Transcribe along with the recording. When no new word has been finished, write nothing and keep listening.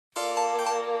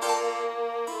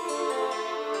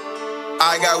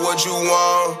I got what you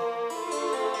want.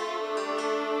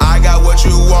 I got what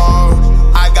you want.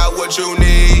 I got what you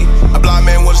need. A blind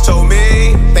man once told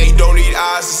me they don't need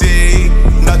eyes to see.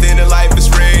 Nothing in life is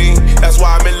free. That's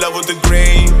why I'm in love with the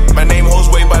green. My name holds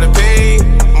weight by the P.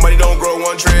 Money don't grow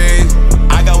on trees.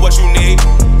 I got what you need.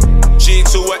 G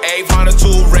to an A, find a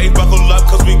tool, Ray, buckle up,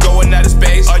 cause we going out of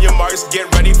space. On your marks, get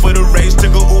ready for the race.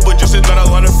 Took a Uber, just another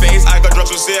on the face. I got drugs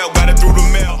for sale, got it through the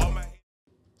mail.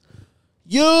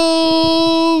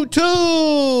 YouTube!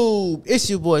 It's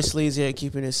your boy Sleazy here,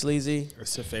 keeping it sleazy.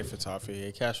 It's your favorite photographer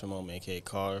here, Kaptured Moment, aka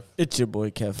Kevvv. It's your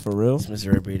boy Kev for real. It's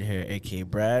Mr. Red Breeder here, aka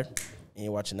Brad. And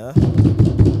you're watching us.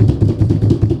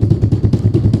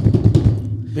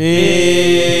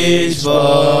 Beach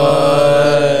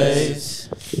Boys.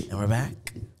 And we're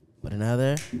back with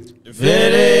another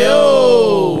video.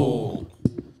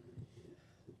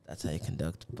 That's how you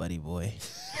conduct, buddy boy.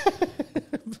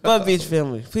 But Beach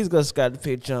family, please go subscribe to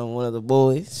Patreon, one of the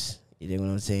boys. You dig what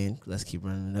I'm saying? Let's keep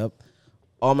running it up.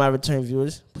 All my return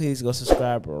viewers, please go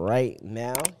subscribe right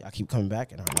now. Y'all keep coming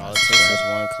back. And all it takes is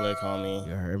one click, homie.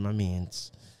 You heard my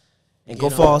means. And go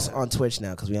follow us on Twitch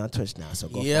now, because we on Twitch now. So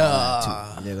go follow that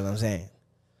too. You dig what I'm saying?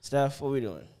 Steph, what we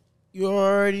doing? You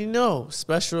already know.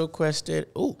 Special requested.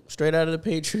 Oh, straight out of the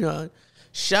Patreon.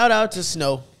 Shout out to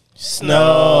Snow.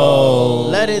 Snow.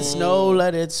 Let it snow,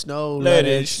 let it snow, let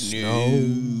it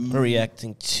snow. We're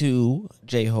reacting to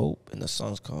J-Hope, and the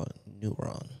song's called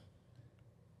NEURON.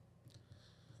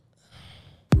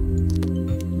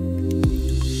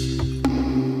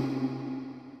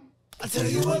 I tell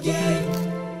you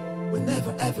again, we'll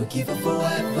never ever give up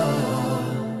forever.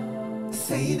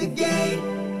 Say it again,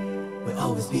 we'll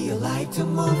always be a light to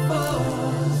move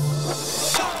on.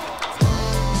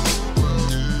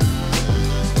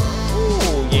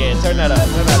 Yeah, turn that up,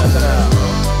 turn that up, turn that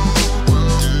up.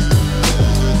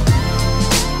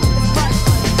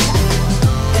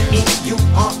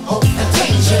 NEURON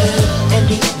attention,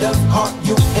 NEURON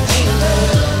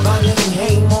반응이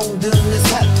행몽든 내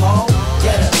세포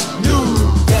Get a new,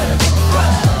 get a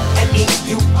right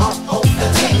NEURON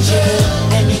attention,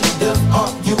 NEURON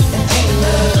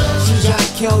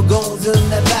시작해오고든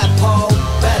내 배포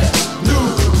Better, new,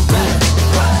 better,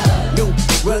 right New,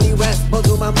 really respond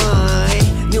to my mind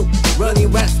New, really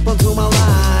respond to my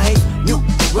life New,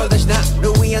 world 다시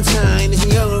나를 위한 time 내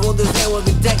신경을 모두 세워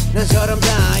그때 난처럼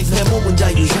dive 내 몸은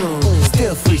자유형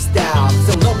Still freestyle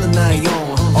성 없는 나의 영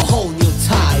A whole new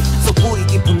type So 뿌리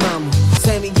깊은 나무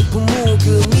샘이 깊은 무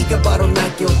그 미가 바로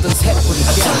날 깨웠던 새뿌리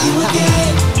I tell you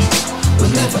again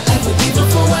We'll never ever give up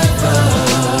forever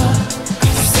I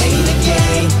say it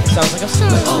again Sounds like a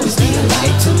song. We'll always be a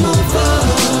light to move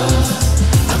us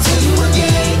I tell you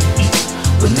again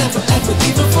We'll never ever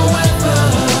give up forever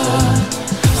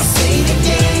I say it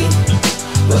again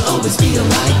We'll always be a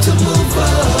light to move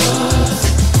us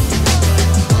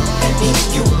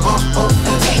NEURON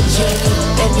attention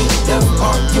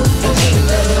NEURON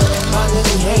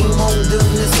반응이 행몽든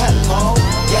내 세포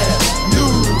Get it,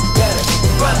 new, get it,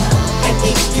 right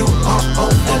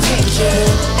NEURON attention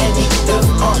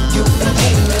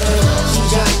NEURON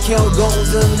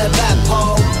시작해오고든 내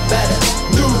배포 Better,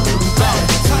 new, better,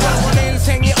 살아온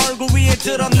인생이 얼굴 위에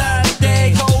드러날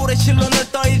때 거울에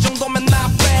실눈을 떠 이 정도면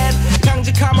not bad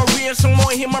강직함을 위해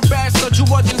승모의 힘을 뺐어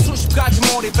주어진 수십 가지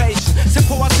motivation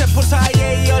세포와 세포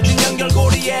사이에 이어진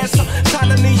연결고리에서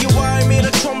사는 이유와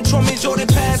의미를 촘촘히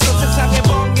조립해서 세상의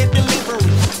번개 delivery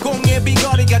공의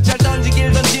비거리가 잘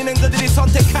던지길 던지는 그들이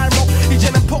선택할 목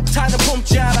이제는 폭탄을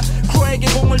품지 않아 크루에게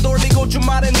공을 돌리고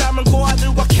주말엔 남은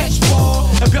고아들과 캐시볼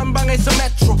변방에서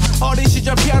메트로 어린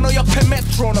시절 피아노 옆에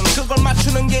메트로놈 그걸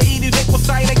맞추는 게 일이 됐고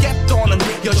사인의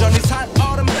갭돈은 여전히 살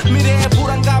얼음 미래의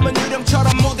불안감은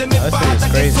유령처럼 무대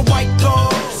밑바닥에서 white door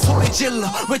소리 질러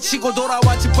외치고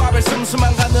돌아와 집밥을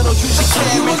슴슴한 간으로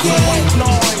휴식해 white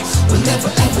noise We'll never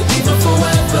ever give up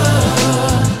forever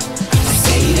I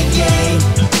say it again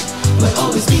We'll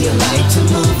always be a light to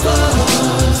move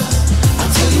us I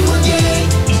tell you again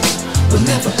We'll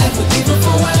never ever give up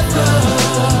forever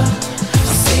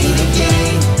I say it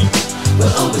again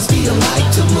We'll always be a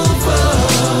light to move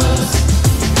us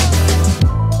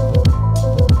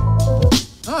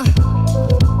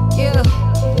Yeah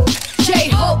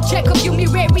J-Hope, Jaeko,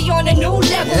 yoonmirae, we on a new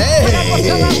level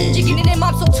I'm 움직이는 내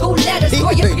맘속 two letters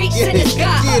Royal peace in the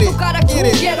sky 손가락 두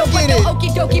개로 완전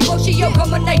오키도키 보시오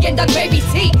검은 날개 난 baby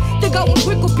T 뜨거운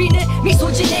불꽃비는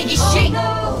미소 지내기 shit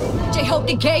J-Hope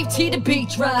they gave T the beat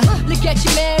drive Look at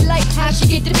your man like how she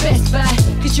get the best buy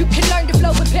Cause you can learn to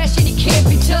flow with passion, it can't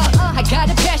be tough I got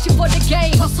a passion for the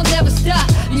game, hustle never stop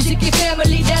Music and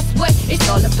family, that's what it's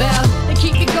all about They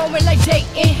keep it going like day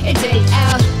in and day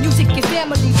out Music and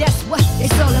family, that's what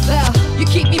it's all about You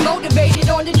keep me motivated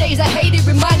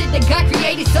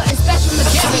need something special to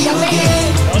carry your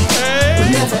man. We'll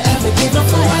never ever give up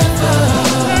forever.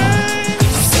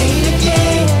 Say it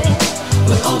again.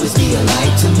 We'll always be a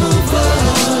light to move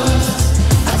us.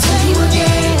 I tell you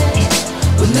again.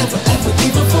 We'll never ever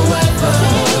give up forever.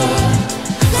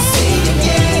 Say it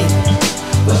again.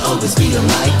 We'll always be a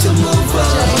light to move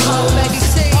us.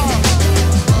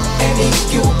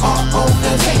 NEURON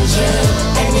attention.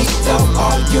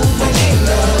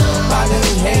 NEURON 빠른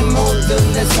해모든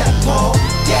내 세포.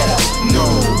 Get up,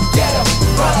 new, get up,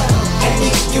 run.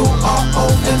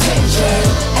 NEURON attention.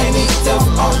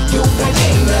 NEURON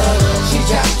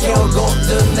시작해 오고든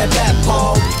내 배포.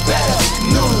 Better,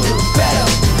 new, better,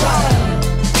 run.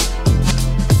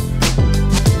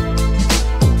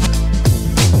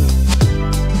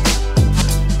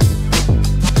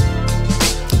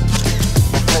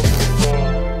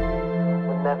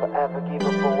 Never ever give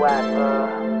up forever.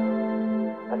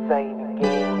 I say it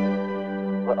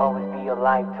again. Will always be a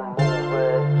light to move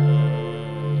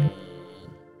us.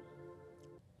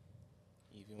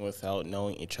 Even without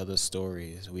knowing each other's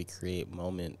stories, we create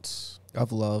moments.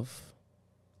 Of love.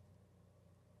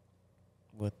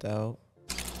 Without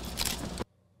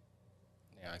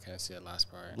Yeah, I can't see the last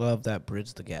part. love that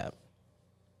bridge the gap.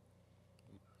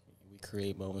 We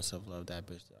create moments of love that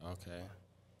bitch. Okay,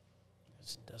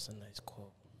 That's a nice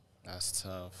quote. that's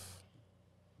tough.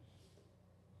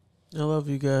 I love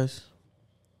you guys.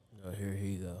 Oh, here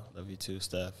you go. Love you too,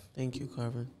 Steph. Thank you,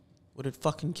 Carvin. Would it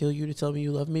fucking kill you to tell me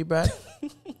you love me, Brad?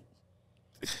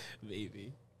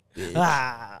 Baby. He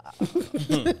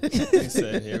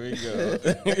said, here we go.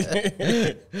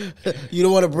 You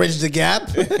don't want to bridge the gap?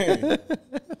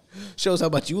 Shows how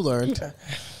much you learned.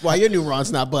 Why your neurons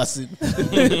not busted?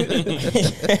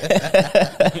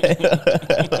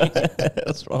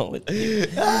 What's wrong with you?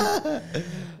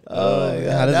 Oh, my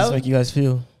God. How does That this make you guys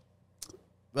feel?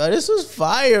 Bro, this was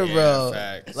fire, Yeah, bro.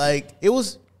 facts. Like, it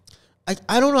was...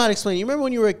 I don't know how to explain it. You remember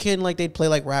when you were a kid and, like, they'd play,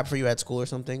 like, rap for you at school or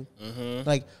something? Mm-hmm.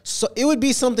 Like, so it would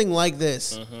be something like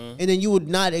this. And then you would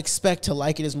not expect to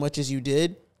like it as much as you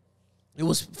did. It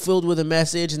was filled with a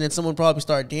message, and then someone probably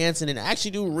start dancing and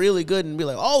actually do really good and be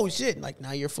like, oh, shit. Like,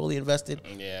 now you're fully invested.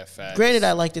 Yeah, facts. Granted,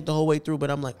 I liked it the whole way through, but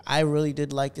I'm like, I really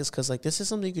did like this because, like, this is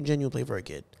something you can genuinely play for a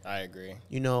kid. I agree.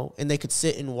 You know, and they could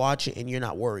sit and watch it and you're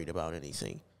not worried about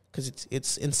anything because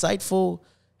it's insightful,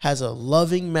 has a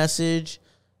loving message.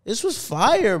 This was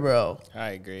fire, bro. I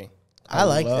agree. I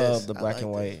like love this. the I black like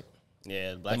and this. white.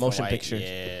 Yeah, black motion and white, picture.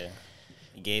 Yeah,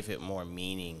 it gave it more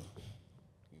meaning.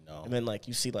 You know. And then like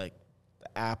you see like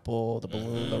the apple, the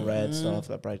balloon, the red stuff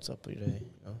that brightens up your day.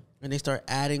 You know? And they start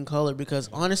adding color because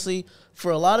honestly,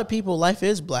 for a lot of people, life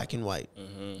is black and white.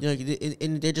 You know,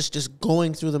 and they're just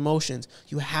going through the motions.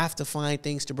 You have to find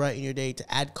things to brighten your day,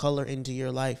 to add color into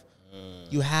your life.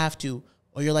 You have to,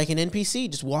 or you're like an NPC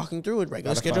just walking through it,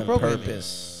 regular Gotta schedule find programming.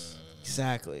 purpose.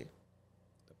 Exactly.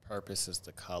 The purpose is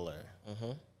the color. I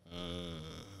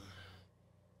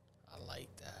like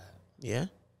that. Yeah.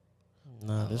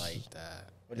 No, I this like is, that.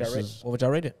 what would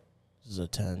y'all rate it? This is a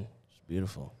 10. It's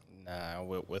beautiful. Nah,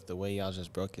 with the way y'all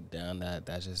just broke it down, that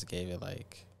just gave it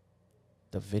like.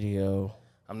 The video,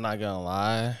 I'm not gonna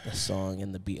lie. the song,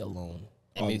 and the beat alone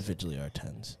I mean- individually are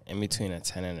 10s. In between a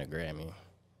 10 and a Grammy,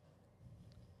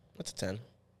 That's a 10. It's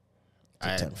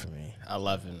I- a 10 for me.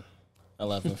 11.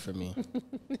 11 for me.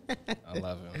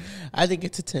 11. I think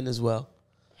it's a 10 as well.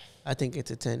 I think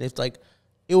it's a 10. It's like,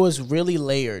 it was really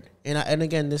layered. And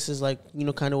again, this is like, you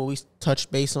know, kind of what we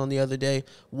touched base on the other day.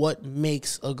 What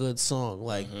makes a good song?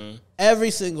 Like,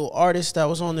 every single artist that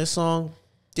was on this song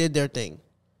did their thing.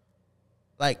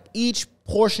 Like, each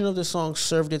portion of the song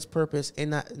served its purpose,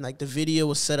 and that, like, the video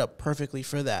was set up perfectly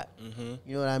for that.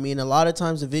 You know what I mean? A lot of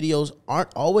times the videos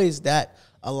aren't always that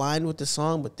aligned with the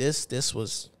song, but this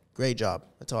was great job.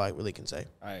 That's all I really can say.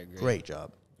 I agree. Great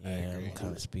job. Yeah, I'm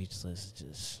kind of speechless.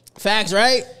 Just Facts,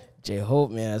 right? J Hope,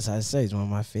 man, as I say, he's one of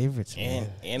my favorites, man.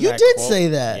 And You that did quote- say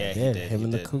that. Yeah, he Yeah, did. him he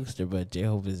and the did. Cookster, but J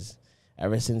Hope is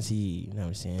ever since he, you know what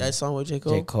I'm saying? That song with J.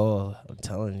 Cole? J. Cole, I'm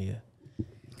telling you.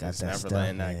 Got He's that never stuff,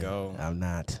 letting that man. go. I'm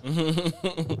not.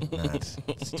 Not.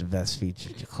 It's the best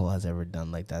feature J. Cole has ever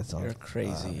done. Like that song. You're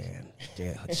crazy.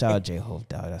 Man. Shout out J. Hope,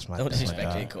 dog. That's my, Don't that's my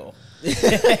disrespect J. dog. Cole.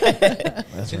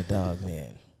 That's my dog,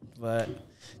 man. But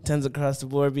 10s across the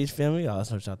board, Beach family. I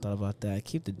also know what y'all thought about that.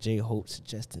 Keep the J. Hope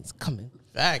suggestions coming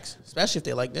Facts. Especially if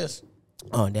they like this.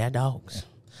 on their dogs.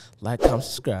 Like, comment,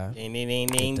 subscribe. Ding, ding, ding,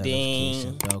 Hit ding, that ding.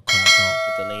 notification bell clock on.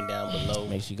 Put the link down below.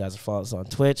 Make sure you guys follow us on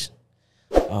Twitch.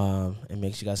 And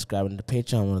make sure you guys subscribe to the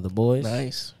Patreon, one of the boys.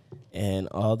 Nice. And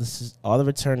all the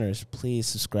returners, please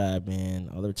subscribe, man.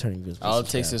 All the returning viewers, please All it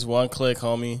takes subscribe. is one click,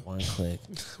 homie. One click.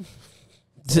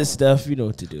 This stuff, you know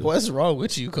what to do. What's wrong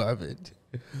with you, Carvin?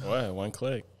 What? One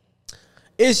click.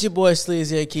 It's your boy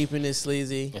Sleazy, keeping it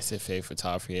sleazy. It's your favorite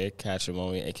photographer here, Captured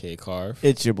Moment, aka Kevvv.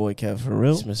 It's your boy Kev for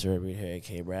real. It's Mr. Every here,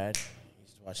 aka Brad.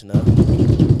 He's watching up.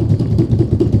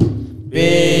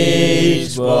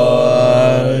 Beach Boy.